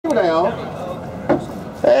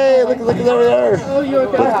look there we are.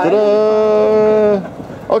 Ta-da.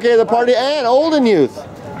 Okay, the party and old and youth.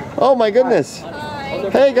 Oh my goodness.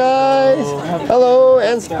 Hey guys. Hello,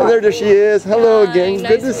 and there she is. Hello again.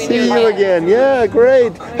 Good to see you again. Yeah,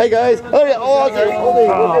 great. Hey guys. Oh yeah.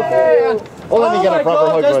 Oh, let me get a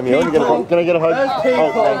proper hug from you. Can I get a hug?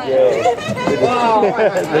 Oh, thank you.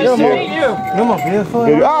 Nice to meet you. Come on, beautiful.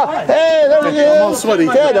 Ah, hey, there he is. I'm all sweaty.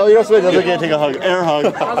 Ted, oh, you're sweaty. Okay, take a hug. Air hug.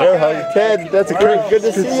 Air hug. Ted, that's a great. Good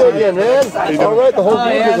to see you again, man. All right, the whole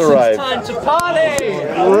group has arrived. It's time to party.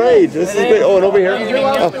 Great. This is great. Oh, and over here.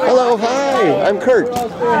 Oh, hello. Hi. I'm Kurt.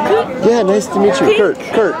 Yeah, nice to meet you. Kurt.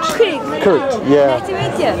 Kurt. Yeah. Nice to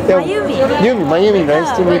meet you. Mayumi. Mayumi.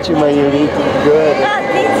 Nice to meet you, Mayumi. Good.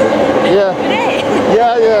 Yeah.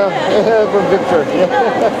 From Victor.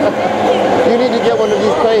 Yeah. You need to get one of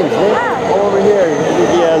these planes, eh? Over here.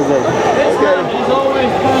 He has them. He's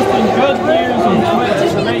always posting good news on Twitter,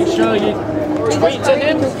 so make sure you tweet to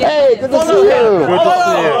him. Hey, good to see you. Good to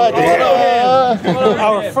see you. Hello.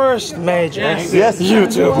 Our first major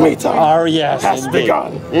YouTube meetup has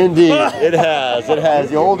begun. Indeed, it has. It has.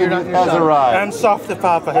 The old youth has arrived. And Softy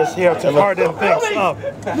Papa is here to harden things up.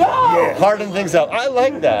 Yeah. Harden things up. I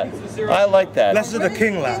like that. I like that. Let's do the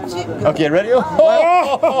king laugh. Okay, ready?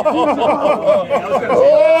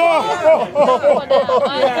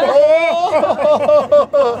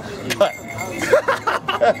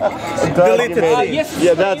 Deleted scene.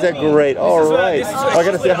 Yeah, that's a great. All right. I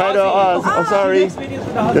gotta say hi to Oz. I'm sorry.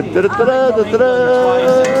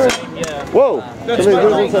 Whoa! Somebody's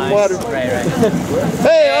losing some water.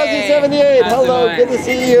 Hey, Ozzy78. Hello, good to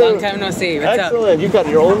see you. Long time no see. What's Excellent. up? You got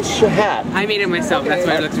your own hat. I made it myself. That's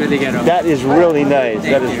why it looks really good. That is really nice.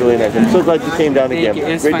 That is really nice. I'm so glad you came down again.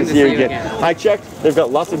 It's Great fun to see you again. I checked. They've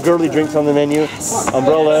got lots of girly drinks on the menu.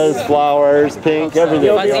 Umbrellas, flowers, pink,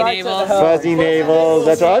 everything. Fuzzy navels. Fuzzy navels.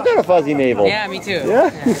 That's right. I've got a fuzzy navel. Yeah, me too.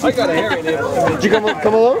 Yeah. I got a hairy navel. Did you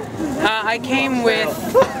come along? I came with.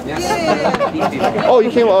 Oh, you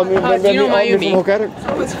came. Do you know Mayumi?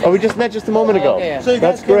 Oh, we just met just a moment ago. Okay, yeah.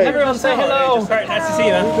 That's great. Everyone say hello. Nice to see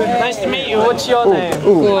you, man. Nice to meet you. What's your name?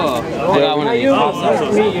 Cool. I got one of these. Nice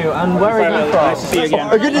to meet you. And where are you from? Nice to see you again.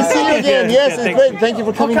 Good to see you again. Yes, it's great. Thank you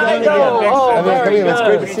for coming down again. It's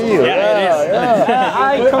great to see you. Yeah.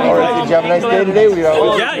 I come All right. Did you have a nice day today?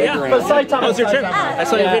 Yeah. How's your trip? I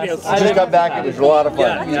saw your videos. I just got back. It was a lot of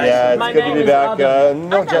fun. Yeah, it's good to be back.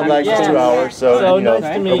 No jet lag, just 2 hours. So you know,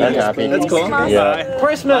 nice to meet you. I'm happy. That's cool. Yeah.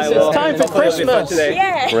 Christmas. It's time for Christmas.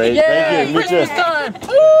 Yeah. Great. Thank you. Christmas time.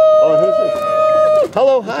 Oh, who's this?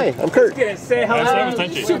 Hello, hi, I'm Kurt. Say hello. Nice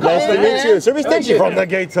to meet you. Service Tenchi from the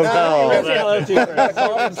Gates Hotel.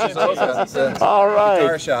 All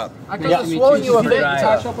right.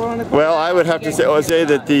 Well, I would have to say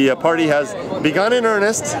that the party has begun in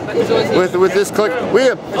earnest with this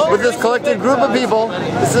collected group of people.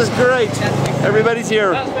 This is great. Everybody's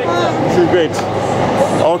here. This is great.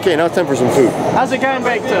 Okay, now it's time for some food. How's it going,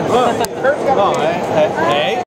 Victor? Hey.